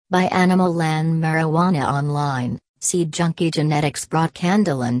By Animal Land Marijuana Online, Seed Junkie Genetics brought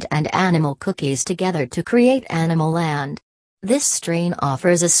Candyland and Animal Cookies together to create Animal Land. This strain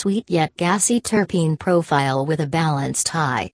offers a sweet yet gassy terpene profile with a balanced high